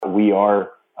we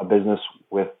are a business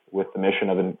with the mission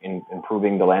of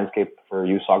improving the landscape for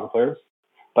youth soccer players.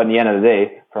 But in the end of the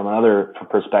day, from another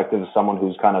perspective, someone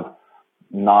who's kind of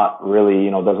not really,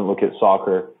 doesn't look at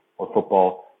soccer or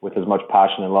football with as much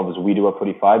passion and love as we do at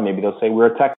Footy 5, maybe they'll say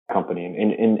we're a tech company. And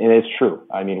it's true.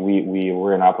 I mean,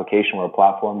 we're an application, we're a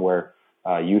platform where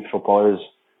youth footballers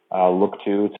look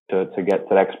to get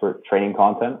that expert training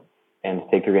content and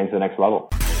take their game to the next level.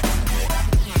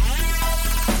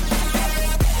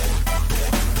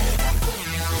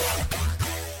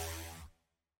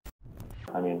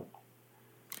 I mean,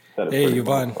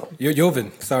 hey,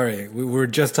 Jovan, sorry. We were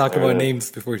just talking about names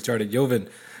before we started. Jovan,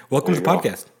 welcome to the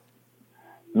podcast.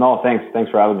 No, thanks. Thanks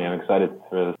for having me. I'm excited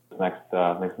for this next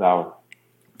hour.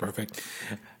 Perfect.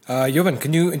 Jovan,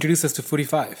 can you introduce us to Footy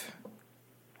 5?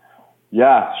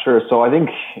 Yeah, sure. So I think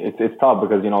it's tough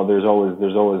because, there's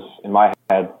always in my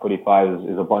head, Footy 5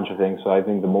 is a bunch of things. So I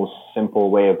think the most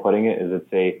simple way of putting it is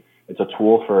it's a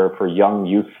tool for young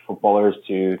youth footballers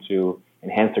to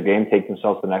enhance their game, take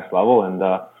themselves to the next level, and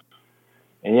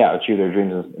achieve their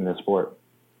dreams in this sport.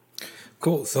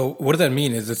 Cool. So what does that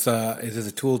mean? Is this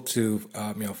a tool to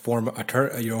form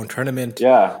your own tournament?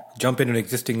 Yeah. Jump into an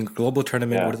existing global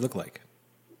tournament? Yeah. What does it look like?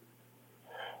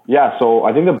 Yeah. So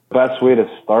I think the best way to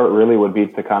start really would be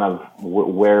to kind of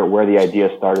where the idea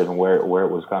started and where it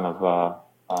was kind of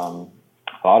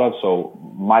thought of. So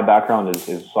my background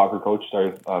is soccer coach.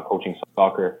 Started coaching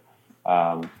soccer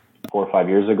 4 or 5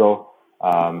 years ago,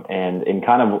 and in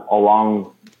kind of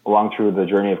along through the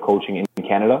journey of coaching in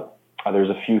Canada.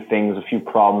 There's a few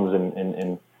problems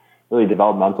and really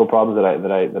developmental problems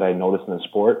that I noticed in the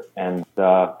sport, and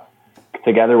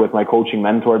together with my coaching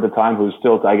mentor at the time, who's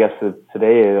still, I guess,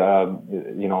 today, a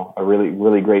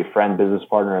really great friend, business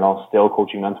partner, and also still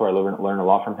coaching mentor. I learn a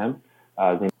lot from him.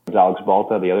 His name is Alex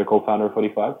Balta, the other co-founder of Footy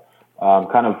 5.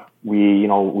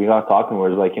 We got talking where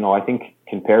it's like, I think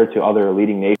compared to other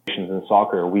leading nations in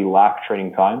soccer, we lack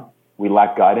training time, we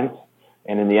lack guidance.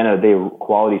 And in the end of the day,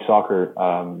 quality soccer,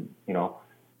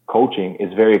 coaching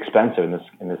is very expensive in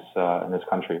this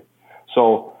country.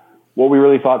 So what we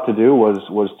really thought to do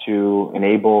was to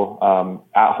enable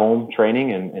at-home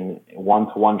training and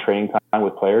one-to-one training time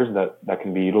with players that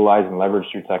can be utilized and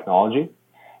leveraged through technology.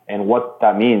 And what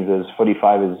that means is Footy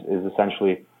 5 is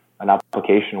essentially an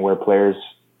application where players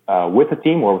with a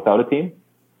team or without a team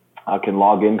can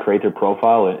log in, create their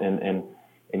profile,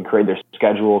 and create their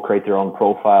schedule, create their own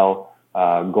profile.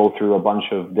 Go through a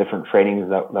bunch of different trainings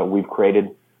that we've created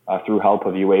through help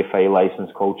of UEFA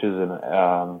licensed coaches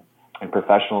and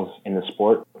professionals in the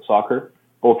sport, soccer,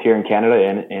 both here in Canada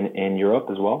and in Europe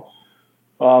as well.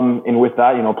 And with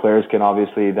that, players can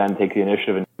obviously then take the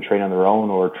initiative and train on their own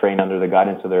or train under the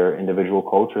guidance of their individual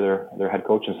coach or their head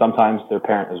coach, and sometimes their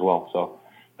parent as well. So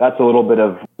that's a little bit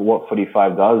of what Footy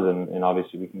 5 does, and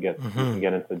obviously we can get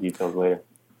into the details later.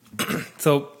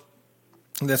 So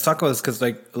let's talk about this because,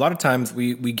 a lot of times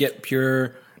we get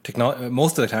pure technology.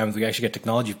 Most of the times we actually get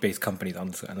technology-based companies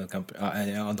on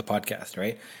the podcast,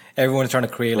 right? Everyone's trying to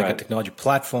create a technology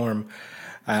platform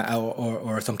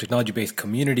or some technology-based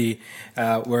community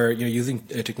where you're using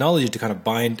technology to kind of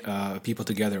bind people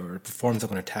together or perform some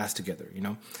kind of task together.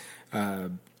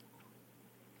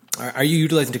 Are you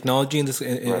utilizing technology in this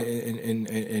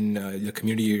in the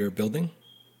community you're building?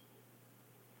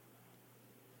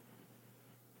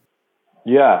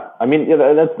 Yeah, I mean,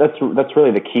 that's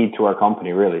really the key to our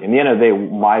company. Really, in the end of the day,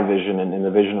 my vision and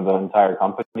the vision of the entire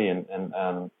company and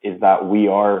is that we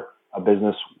are a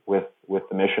business with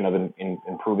the mission of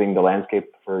improving the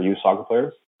landscape for youth soccer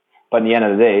players. But in the end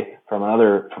of the day, from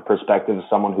another perspective,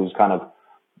 someone who's kind of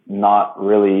not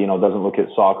really, doesn't look at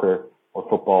soccer or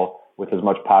football with as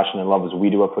much passion and love as we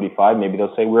do at Footy 5, maybe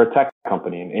they'll say we're a tech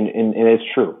company, and it's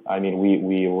true. I mean,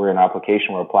 we're an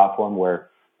application, we're a platform where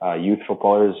youth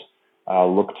footballers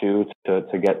look to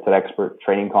get that expert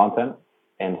training content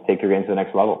and take their game to the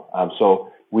next level.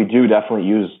 So we do definitely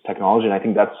use technology, and I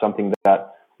think that's something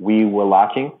that we were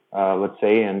lacking, let's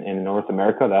say, in North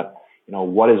America. That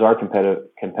what is our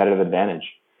competitive advantage?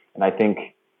 And I think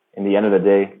in the end of the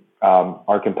day,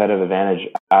 our competitive advantage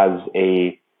as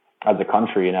a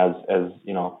country and as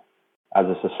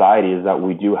a society is that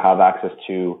we do have access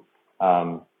to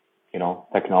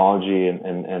technology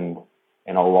and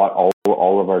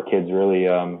all of our kids really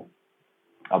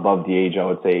above the age, I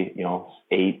would say,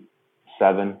 8,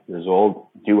 7 years old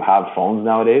do have phones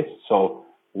nowadays. So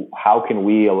how can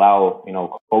we allow,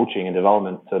 coaching and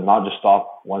development to not just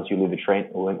stop once you leave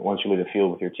the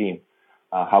field with your team?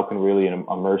 How can we really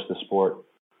immerse the sport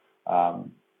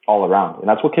all around? And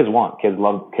that's what kids want. Kids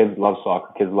love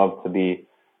soccer. Kids love to be,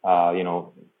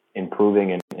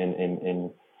 improving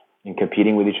and and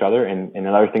competing with each other. And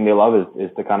another thing they love is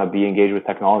to kind of be engaged with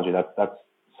technology. That's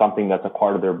something that's a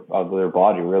part of their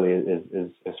body, really,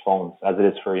 is phones, as it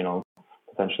is for,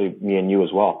 potentially me and you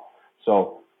as well.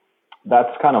 So that's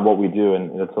kind of what we do,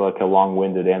 and it's like a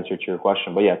long-winded answer to your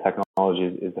question. But yeah, technology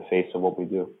is the face of what we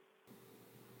do.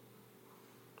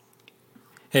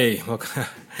 Hey,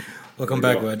 welcome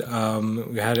back, bud.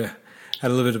 We had a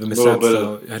little bit of a mishap,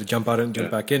 so I had to jump out and jump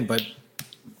back in. But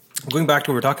going back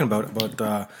to what we were talking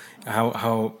about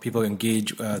how people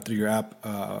engage through your app,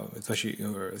 especially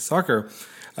soccer.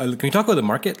 Can we talk about the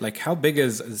market? Like, how big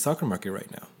is the soccer market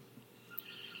right now?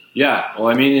 Yeah, well,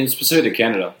 I mean, in specific to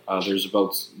Canada,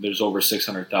 there's over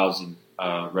 600,000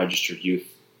 registered youth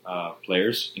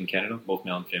players in Canada, both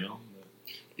male and female.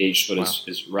 The age split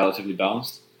is relatively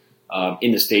balanced.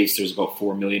 In the States, there's about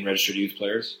 4 million registered youth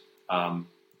players.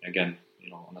 Again,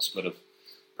 on a split of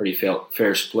pretty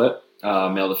fair split,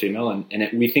 male to female, and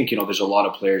we think there's a lot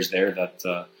of players there that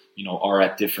are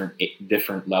at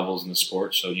different levels in the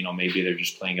sport. So maybe they're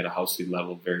just playing at a house league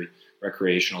level, very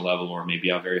recreational level, or maybe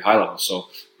a very high level. So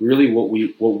really, what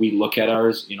we look at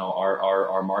our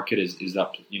market is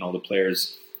that the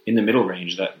players in the middle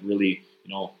range that really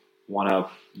want to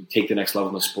take the next level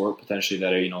in the sport, potentially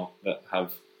that are that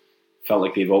have felt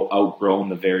like they've outgrown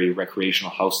the very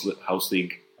recreational house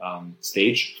league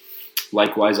stage.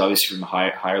 Likewise, obviously from the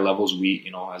higher levels,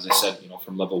 we as I said,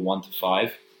 from level 1 to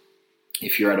 5.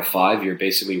 If you're at a 5, you're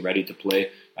basically ready to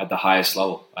play at the highest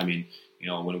level. I mean,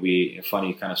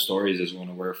 funny kind of stories is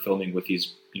when we're filming with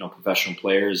these, professional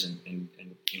players and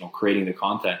creating the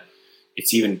content,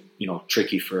 it's even,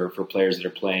 tricky for players that are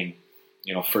playing,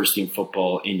 first team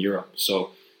football in Europe.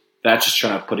 So that's just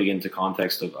trying to put it into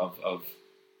context of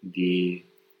the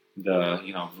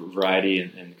variety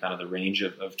and kind of the range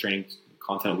of training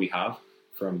content we have,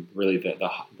 from really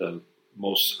the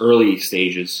most early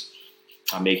stages,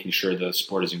 making sure the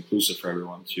sport is inclusive for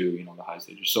everyone, to the high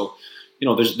stages. So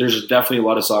there's definitely a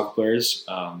lot of soccer players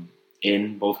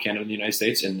in both Canada and the United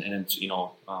States, and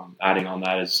adding on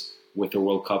that is with the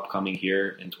World Cup coming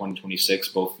here in 2026,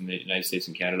 both in the United States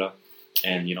and Canada,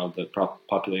 and the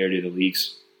popularity of the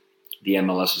leagues, the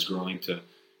MLS is growing to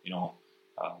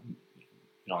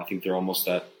I think they're almost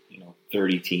at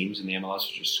 30 teams in the MLS,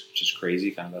 which is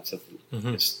crazy. Kind of that's at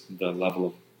it's the level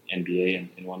of NBA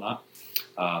and whatnot,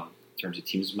 in terms of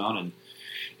teams amount.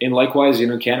 And likewise,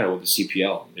 in Canada with the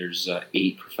CPL, there's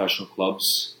 8 professional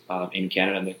clubs in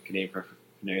Canada in the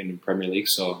Canadian Premier League.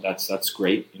 So that's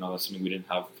great. That's something we didn't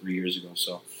have 3 years ago.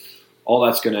 So all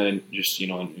that's going to just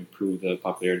improve the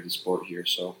popularity of the sport here.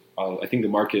 So I think the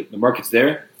market's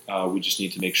there. We just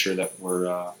need to make sure that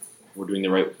we're doing the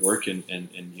right work, and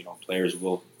players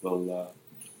will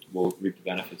reap the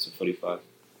benefits of Footy 5.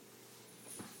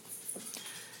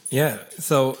 Yeah,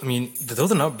 so I mean,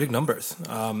 those are not big numbers.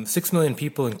 6 million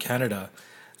people in Canada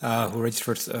who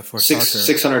registered for soccer.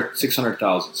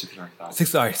 600,000.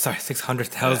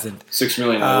 600,000. 6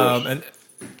 million. And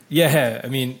yeah, I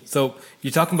mean, so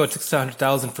you're talking about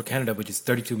 600,000 for Canada, which is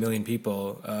 32 million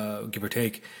people, give or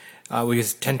take, which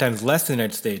is 10 times less than the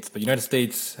United States. But the United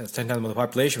States has 10 times more the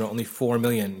population, but only 4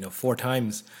 million. 4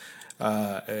 times,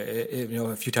 a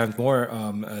few times more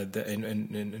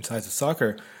in size of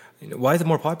soccer. Why is it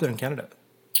more popular in Canada?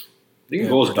 I think it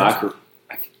goes back.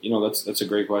 That's a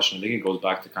great question. I think it goes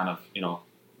back to kind of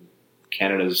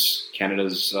Canada's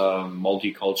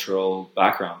multicultural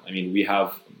background. I mean, we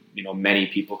have many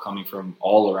people coming from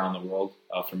all around the world,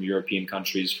 from European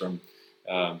countries, from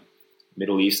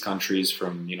Middle East countries,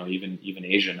 from even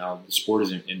Asia. Now the sport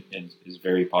is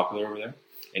very popular over there,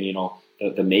 and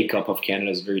the makeup of Canada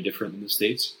is very different than the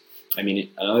States. I mean,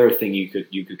 another thing you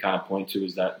could kind of point to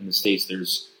is that in the States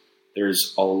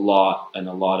there's a lot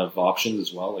of options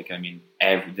as well. Like, I mean,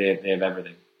 they have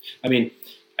everything. I mean,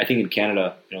 I think in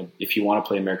Canada, if you want to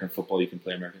play American football, you can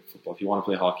play American football. If you want to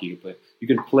play hockey, you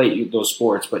can play those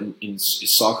sports. But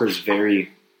soccer is one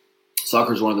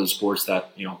of those sports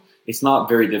that it's not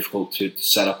very difficult to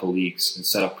set up leagues and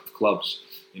set up clubs.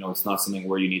 It's not something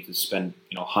where you need to spend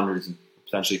hundreds and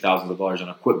potentially thousands of dollars on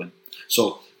equipment.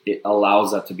 So it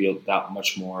allows that to be that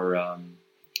much more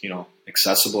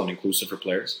accessible and inclusive for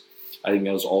players. I think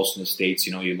that was also in the States.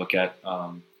 You look at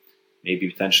maybe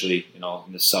potentially in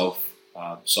the South,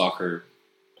 soccer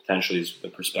potentially the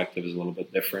perspective is a little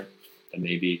bit different than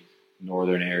maybe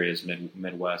northern areas,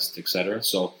 Midwest, etc.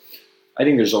 So I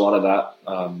think there's a lot of that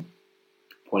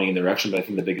pointing in the direction. But I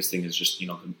think the biggest thing is just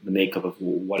the makeup of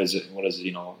what is a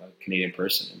Canadian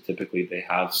person, and typically they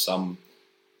have some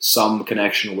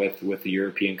connection with a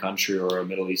European country or a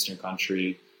Middle Eastern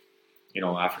country,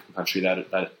 African country.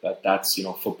 That's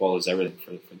football is everything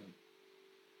for them.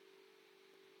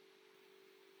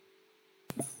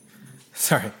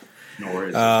 Sorry. No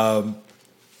worries.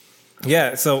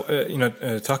 Yeah, so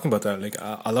talking about that, like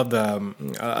I love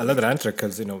that answer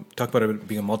because talk about it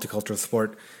being a multicultural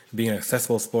sport, being an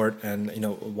accessible sport, and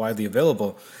widely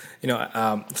available.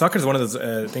 Soccer is one of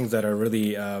those things that are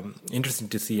really interesting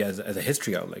to see as a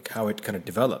history of like how it kind of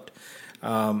developed.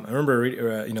 I remember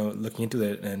looking into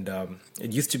it, and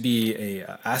it used to be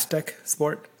a Aztec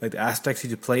sport. Like the Aztecs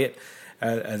used to play it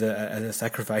as a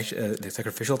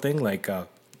sacrificial thing,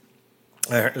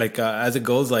 as it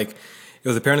goes, like it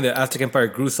was apparently the Aztec Empire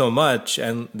grew so much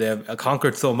and they have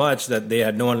conquered so much that they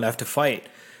had no one left to fight.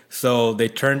 So they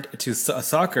turned to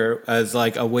soccer as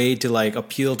like a way to like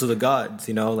appeal to the gods,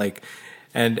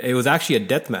 and it was actually a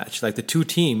death match. Like the two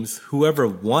teams, whoever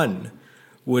won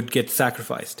would get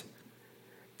sacrificed.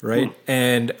 Right.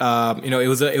 And, it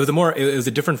was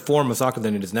a different form of soccer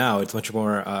than it is now. It's much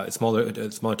more,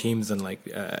 smaller teams and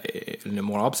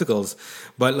more obstacles.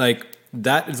 But like,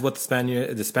 that is what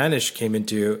the Spanish came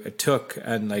into, took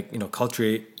and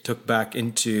culturally took back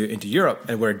into Europe,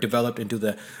 and where it developed into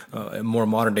the more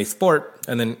modern day sport.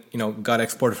 And then, got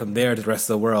exported from there to the rest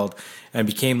of the world and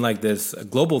became like this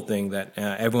global thing that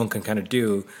everyone can kind of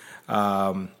do,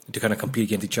 to kind of compete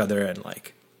against each other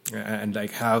and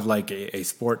have like a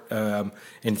sport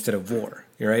instead of war,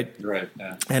 right? Right.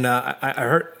 Yeah. And I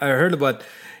heard about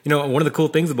one of the cool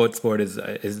things about sport is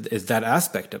that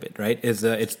aspect of it, right?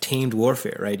 It's tamed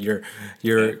warfare, right?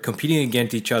 You're competing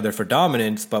against each other for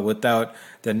dominance, but without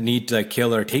the need to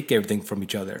kill or take everything from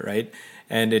each other, right?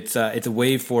 And it's a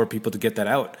way for people to get that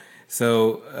out.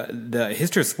 So the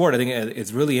history of sport, I think,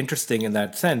 is really interesting in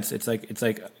that sense. It's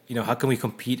like how can we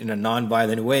compete in a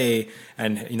non-violent way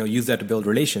and use that to build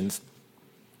relations?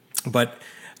 But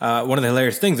one of the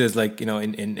hilarious things is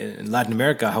in Latin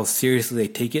America, how seriously they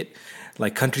take it.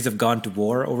 Like countries have gone to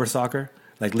war over soccer,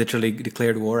 like literally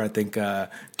declared war. I think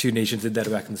two nations did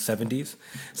that back in the 70s.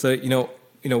 So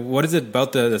what is it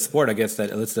about the sport? I guess that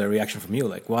elicits a reaction from you.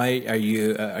 Like, why are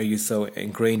you so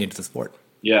ingrained into the sport?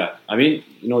 Yeah, I mean,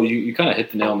 you kind of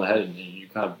hit the nail on the head, and you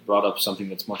kind of brought up something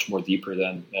that's much more deeper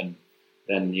than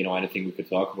anything we could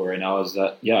talk about right now. Is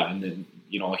that and then,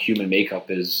 a human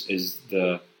makeup is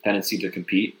the tendency to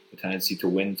compete, the tendency to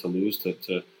win, to lose,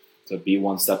 to be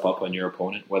one step up on your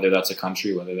opponent, whether that's a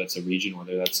country, whether that's a region,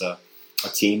 whether that's a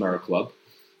team or a club.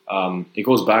 It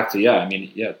goes back to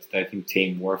I think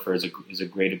tame warfare is a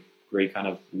great kind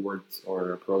of word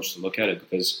or approach to look at it,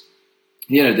 because at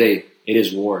the end of the day, it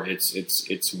is war.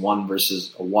 It's one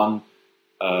versus a one,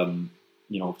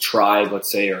 tribe,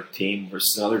 let's say, or team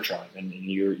versus another tribe, and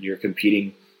you're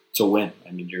competing to win.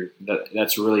 I mean,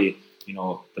 that's really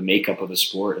the makeup of the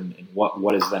sport, and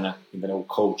what is then a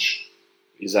coach?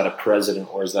 Is that a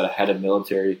president, or is that a head of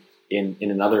military in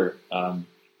another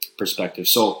perspective?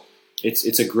 So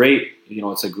it's a great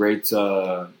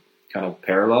kind of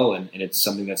parallel, and it's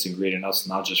something that's ingrained in us,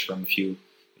 not just from a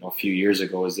few years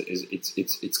ago.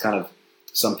 It's kind of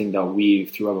something that we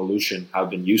through evolution have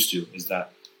been used to, is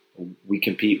that we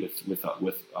compete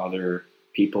with other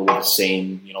people with the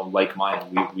same like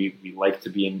mind. We like to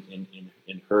be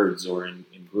in herds or in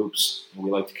groups, and we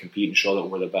like to compete and show that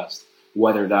we're the best.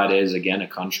 Whether that is again a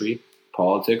country,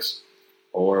 politics,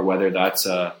 or whether that's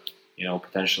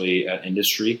potentially an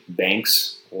industry,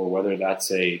 banks, or whether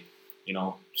that's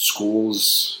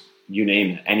schools, you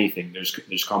name it, anything.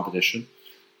 There's competition.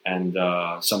 And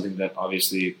something that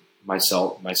obviously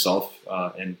myself,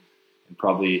 and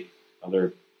probably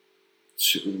other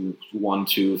 1,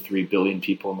 2, 3 billion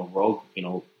people in the world,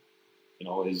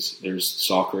 there's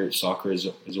soccer. Soccer is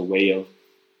a way of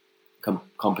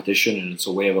competition, and it's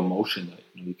a way of emotion that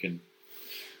we can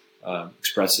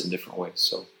express it in different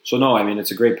ways. So no, I mean,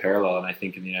 it's a great parallel, and I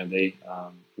think in the end of the day,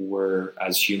 we're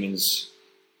as humans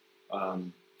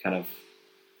kind of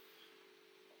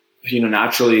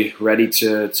naturally ready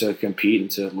to compete and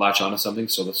to latch onto something.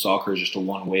 So the soccer is just a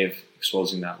one way of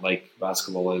exposing that, like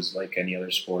basketball is, like any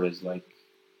other sport is, like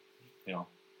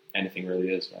anything really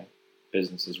is, right?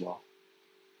 Business as well.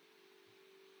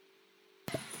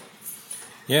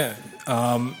 Yeah.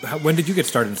 When did you get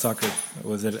started in soccer?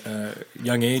 Was it a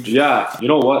young age? Yeah. You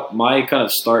know what? My kind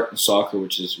of start in soccer,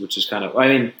 which is kind of,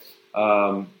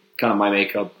 kind of my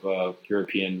makeup,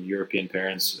 European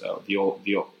parents, the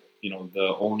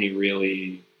only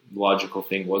really logical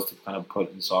thing was to kind of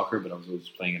put in soccer, but I was always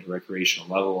playing at a recreational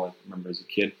level. I remember as a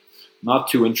kid, not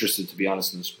too interested, to be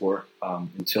honest, in the sport,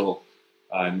 until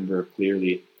I remember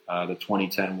clearly the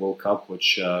 2010 World Cup,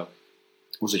 which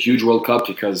was a huge World Cup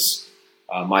because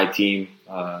my team,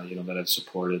 that I've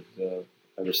supported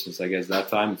ever since, I guess, that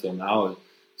time until now,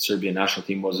 Serbian national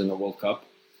team was in the World Cup.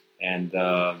 And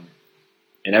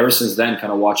ever since then,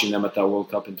 kind of watching them at that World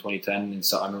Cup in 2010, and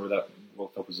so I remember that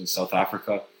World Cup was in South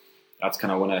Africa. That's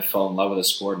kind of when I fell in love with the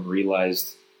sport and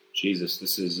realized, Jesus,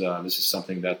 this is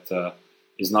something that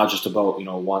is not just about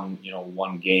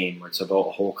one game, where it's about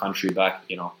a whole country back,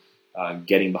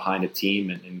 getting behind a team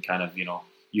and kind of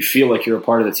you feel like you're a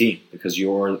part of the team because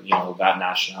you're that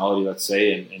nationality, let's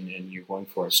say, and you're going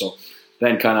for it. So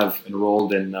then kind of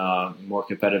enrolled in more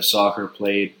competitive soccer,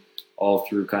 played all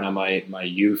through kind of my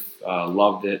youth,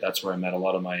 loved it. That's where I met a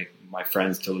lot of my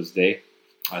friends till this day.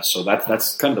 So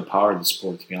that's kind of the power of the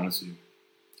sport, to be honest with you.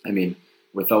 I mean,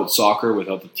 without soccer,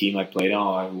 without the team I played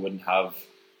on, I wouldn't have,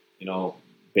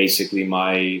 basically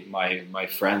my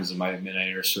friends and my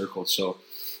inner circle. So,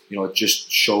 it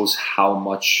just shows how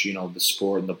much, the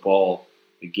sport and the ball,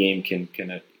 the game can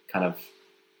kind of,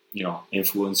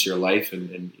 influence your life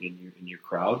and in your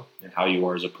crowd and how you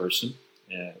are as a person,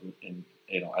 and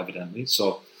evidently.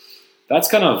 So that's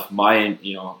kind of my,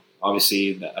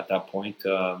 obviously at that point,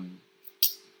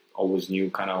 always knew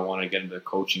kind of want to get into the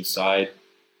coaching side,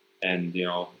 and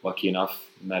lucky enough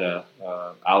met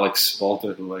Alex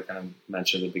Volta, who I kind of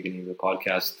mentioned at the beginning of the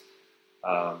podcast,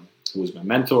 who was my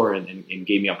mentor and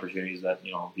gave me opportunities that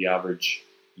the average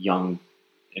young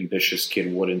ambitious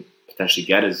kid wouldn't potentially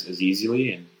get as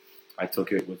easily, and I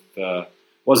took it with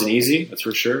wasn't easy, that's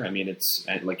for sure. I mean, it's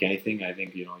like anything. I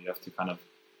think you have to kind of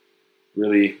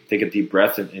really take a deep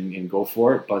breath and go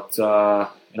for it. But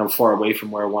I'm far away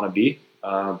from where I want to be.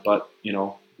 But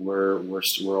we're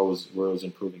always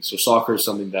improving. So soccer is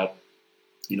something that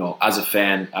as a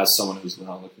fan, as someone who's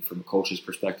looking from a coach's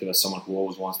perspective, as someone who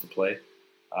always wants to play,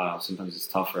 sometimes it's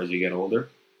tougher as you get older.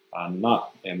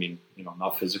 Not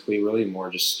physically, really, more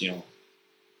just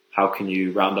how can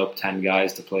you round up 10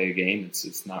 guys to play a game?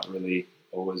 It's not really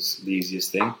always the easiest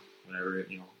thing whenever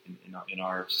in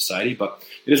our society, but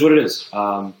it is what it is.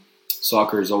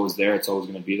 Soccer is always there; it's always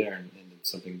going to be there, and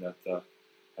it's something that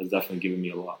has definitely given me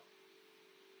a lot.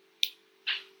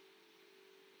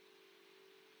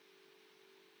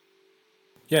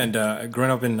 Yeah, and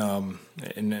growing up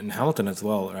in Hamilton as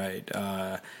well, right?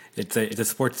 It's a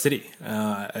sports city.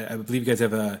 I believe you guys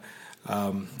have a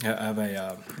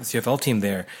CFL team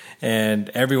there, and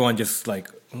everyone just like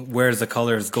wears the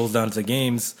colors, goes down to the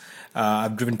games.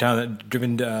 I've driven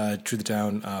through the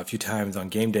town a few times on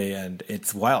game day, and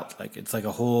it's wild. Like it's like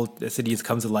the city just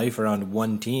comes to life around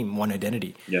one team, one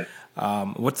identity. Yeah.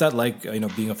 What's that like?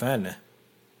 Being a fan.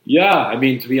 Yeah, I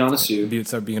mean, to be honest with you,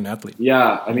 start being an athlete.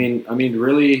 Yeah, I mean,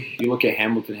 really, you look at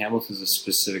Hamilton. Hamilton's a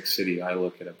specific city. I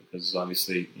look at it because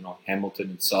obviously,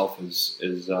 Hamilton itself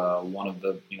is one of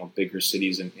the bigger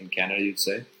cities in Canada. You'd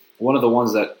say one of the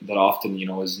ones that often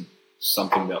isn't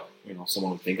something that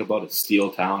someone would think about. It's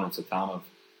Steel Town. It's a town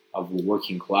of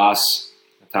working class.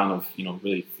 A town of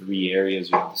really three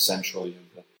areas. You have the central, you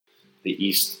have the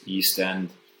east end,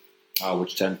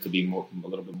 which tends to be a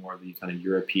little bit more of the kind of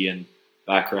European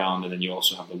background, and then you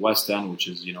also have the West End, which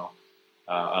is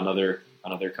another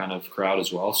kind of crowd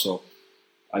as well. So,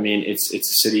 I mean, it's a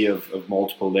city of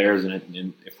multiple layers,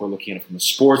 and if we're looking at it from a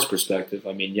sports perspective,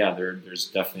 I mean, yeah, there's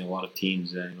definitely a lot of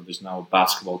teams. There's now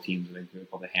basketball teams. I think they're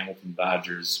called the Hamilton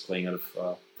Badgers, playing out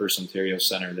of First Ontario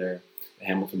Centre there. The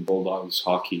Hamilton Bulldogs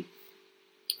hockey,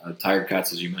 Tiger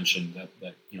Cats, as you mentioned, that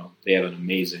they have an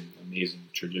amazing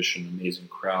tradition, amazing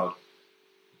crowd.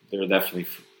 They're definitely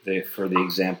for the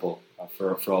example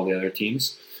for all the other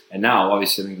teams. And now,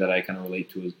 obviously, something that I kind of relate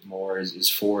to more is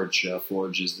Forge.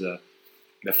 Forge is the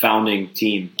founding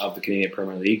team of the Canadian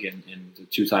Premier League and the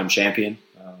two-time champion.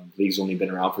 The league's only been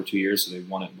around for 2 years, so they've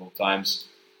won it both times.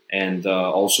 And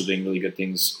also doing really good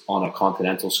things on a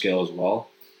continental scale as well.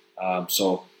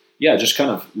 So, yeah, just kind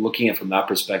of looking at it from that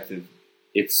perspective,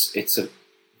 it's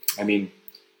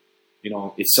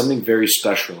something very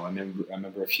special. I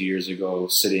remember a few years ago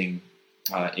sitting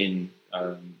in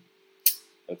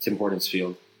Tim Hortons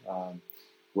Field,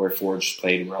 where Forge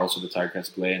played, where also the Tiger Cats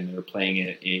play, and they were playing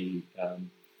a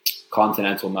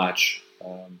continental match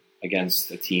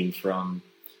against a team from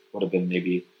would have been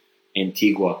maybe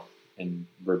Antigua and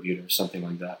Bermuda or something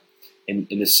like that. And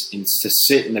to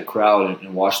sit in the crowd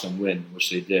and watch them win, which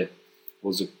they did,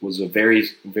 was a very,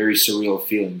 very surreal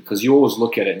feeling, because you always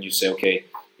look at it and you say, okay,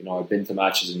 I've been to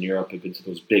matches in Europe, I've been to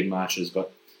those big matches,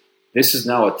 but this is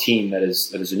now a team that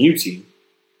is a new team.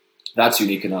 That's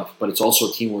unique enough, but it's also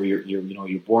a team where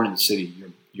you're born in the city.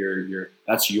 You're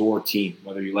that's your team,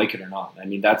 whether you like it or not. I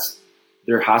mean,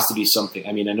 there has to be something.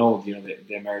 I mean, I know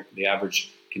the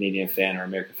average Canadian fan or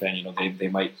American fan, they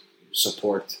might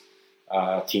support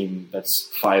a team that's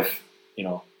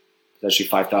potentially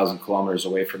 5,000 kilometers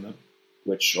away from them,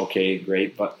 which okay,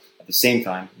 great, but at the same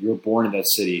time, you're born in that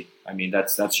city. I mean,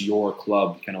 that's your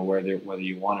club, kind of whether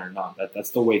you want it or not.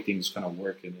 That's the way things kind of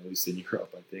work, at least in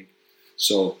Europe, I think.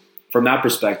 So from that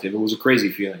perspective, it was a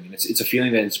crazy feeling, and it's a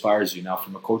feeling that inspires you. Now,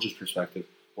 from a coach's perspective,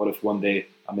 what if one day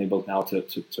I'm able now to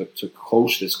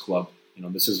coach this club?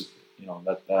 This is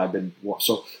that I've been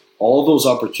so all those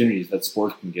opportunities that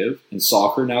sport can give and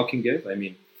soccer now can give. I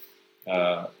mean,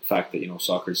 the fact that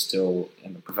soccer is still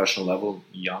in the professional level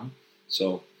young.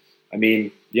 So, I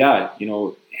mean, yeah,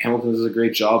 Hamilton does a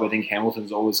great job. I think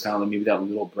Hamilton's always kind of maybe that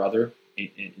little brother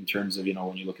in terms of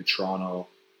when you look at Toronto,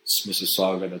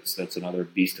 Mississauga, that's another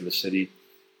beast of a city.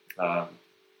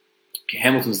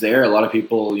 Hamilton's there. A lot of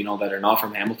people that are not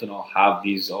from Hamilton will have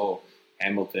these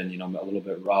Hamilton a little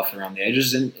bit rough around the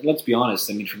edges. And let's be honest.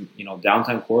 I mean, from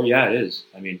downtown core, yeah, it is.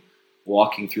 I mean,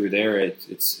 walking through there,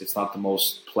 it's not the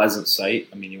most pleasant sight.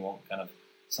 I mean, you won't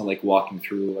it's not like walking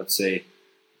through, let's say,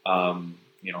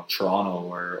 Toronto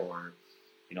or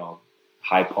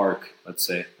High Park, let's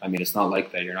say. I mean, it's not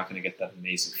like that. You're not going to get that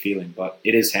amazing feeling, but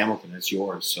it is Hamilton. It's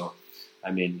yours. So,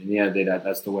 I mean, in the end of the day,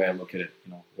 that's the way I look at it.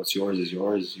 What's yours is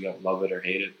yours. You got to love it or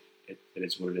hate it. It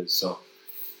is what it is. So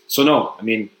no, I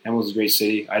mean, Hamilton's a great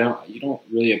city. You don't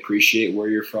really appreciate where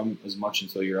you're from as much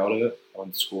until you're out of it. I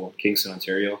went to school in Kingston,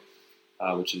 Ontario,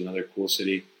 which is another cool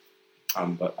city.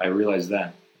 But I realized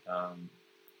then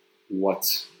what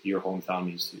your hometown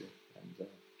means to you. And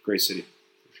great city,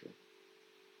 for sure.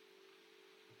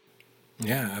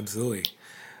 Yeah, absolutely.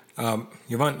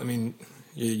 Yvonne, I mean,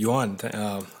 I'm going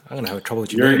to have trouble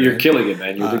with you. You're killing it,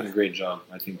 man. You're doing a great job.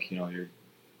 I think, you're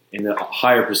in the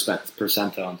higher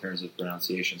percentile in terms of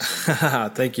pronunciation. So.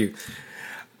 Thank you.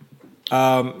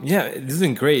 Yeah, this has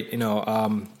been great.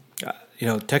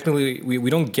 Technically, we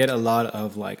don't get a lot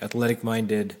of like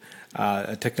athletic-minded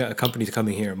companies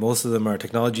coming here. Most of them are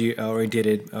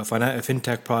technology-oriented,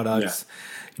 fintech products.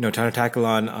 Trying to tackle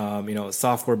on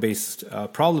software-based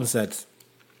problem sets.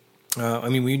 I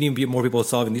mean, we need more people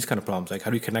solving these kind of problems. Like,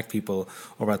 how do we connect people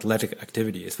over athletic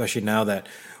activity, especially now that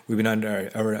we've been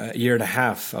under a year and a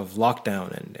half of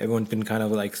lockdown and everyone's been kind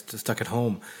of like stuck at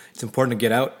home. It's important to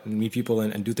get out and meet people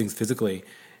and do things physically.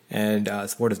 And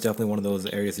sport is definitely one of those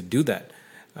areas to do that.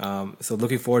 So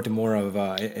looking forward to more of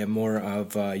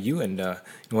you and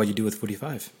what you do with Footy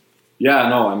 5. Yeah,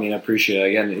 no, I mean, I appreciate it.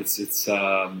 Again, it's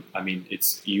I mean,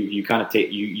 it's you kind of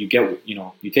take you get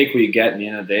you take what you get in the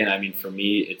end of the day. And I mean, for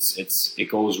me, it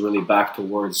goes really back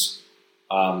towards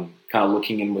kind of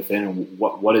looking in within and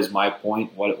what is my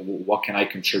point, what can I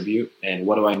contribute, and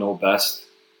what do I know best.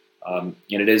 And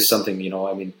it is something,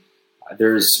 I mean,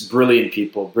 there's brilliant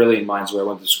people, brilliant minds where I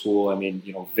went to school. I mean,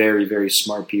 very, very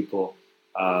smart people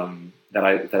that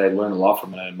I learned a lot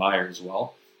from and I admire as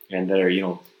well, and that are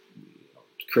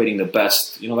creating the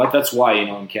best. That's why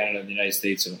in Canada and the United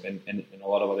States and in a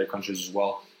lot of other countries as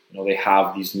well, they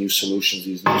have these new solutions,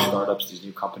 these new startups, these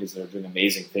new companies that are doing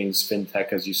amazing things,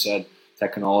 fintech, as you said,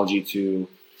 technology to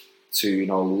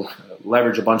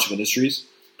leverage a bunch of industries.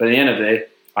 But at the end of the day,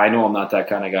 I know I'm not that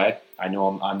kind of guy. I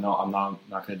know I'm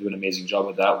not going to do an amazing job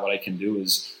with that. What I can do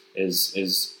is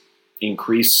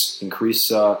increase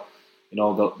the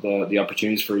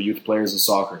opportunities for youth players in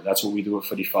soccer. That's what we do at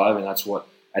Footy 5, and that's what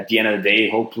at the end of the day,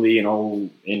 hopefully,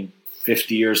 in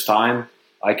 50 years' time,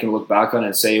 I can look back on it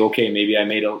and say, okay, maybe I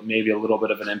made maybe a little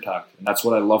bit of an impact, and that's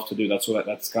what I love to do.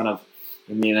 That's kind of,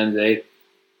 in the end of the day,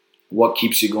 what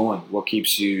keeps you going, what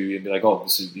keeps you be like, oh,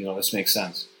 this makes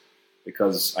sense,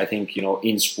 because I think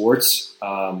in sports,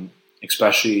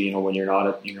 especially when you're not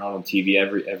on TV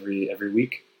every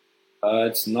week,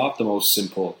 it's not the most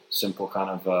simple kind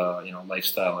of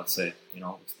lifestyle. Let's say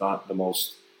it's not the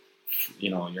most.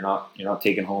 You're not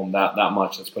taking home that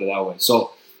much. Let's put it that way. So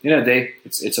at the end of the day,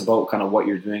 it's about kind of what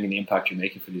you're doing and the impact you're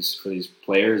making for these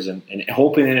players, and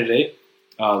hoping at the end of the day,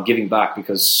 giving back,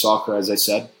 because soccer, as I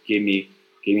said, gave me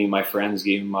my friends,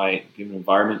 gave me an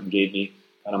environment, and gave me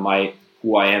kind of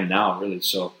who I am now, really.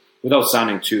 So without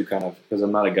sounding too kind of, because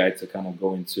I'm not a guy to kind of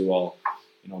go into all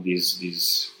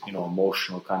these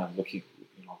emotional kind of looking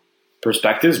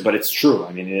perspectives, but it's true.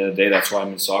 I mean, at the end of the day, that's why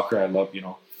I'm in soccer. I love you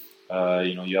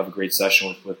have a great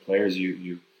session with players.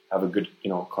 You have a good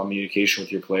communication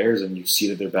with your players, and you see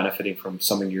that they're benefiting from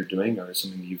something you're doing or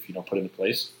something you've put into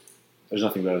place. There's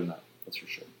nothing better than that. That's for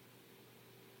sure.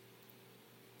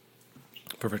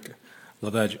 Perfect.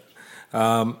 Love that.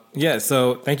 Yeah.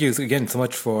 So thank you again so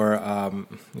much for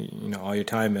all your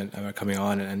time and coming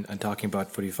on and talking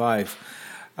about Footy 5.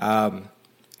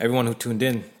 Everyone who tuned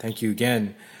in, thank you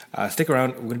again. Stick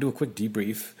around. We're gonna do a quick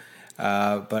debrief,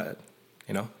 but.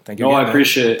 Thank you. No, again, I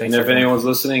appreciate it. Thanks and if anyone's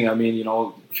listening, I mean,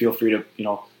 feel free to,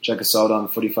 check us out on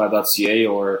footy5.ca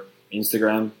or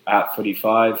Instagram at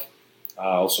Footy5.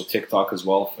 Also TikTok as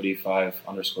well,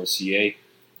 Footy5_CA.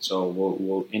 So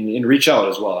we'll reach out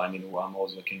as well. I mean, I'm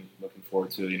always looking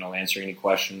forward to, answering any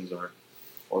questions or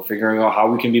or figuring out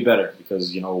how we can be better,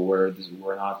 because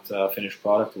we're not a finished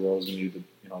product. We're always going to be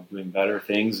doing better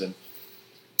things, and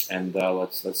we're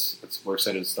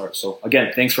excited to start. So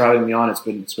again, thanks for having me on. It's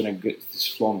been a good. It's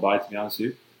flown by, to be honest with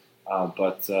you.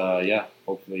 But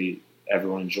hopefully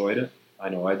everyone enjoyed it. I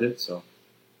know I did. So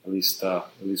at least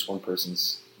one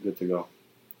person's good to go.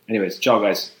 Anyways, ciao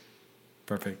guys.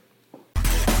 Perfect.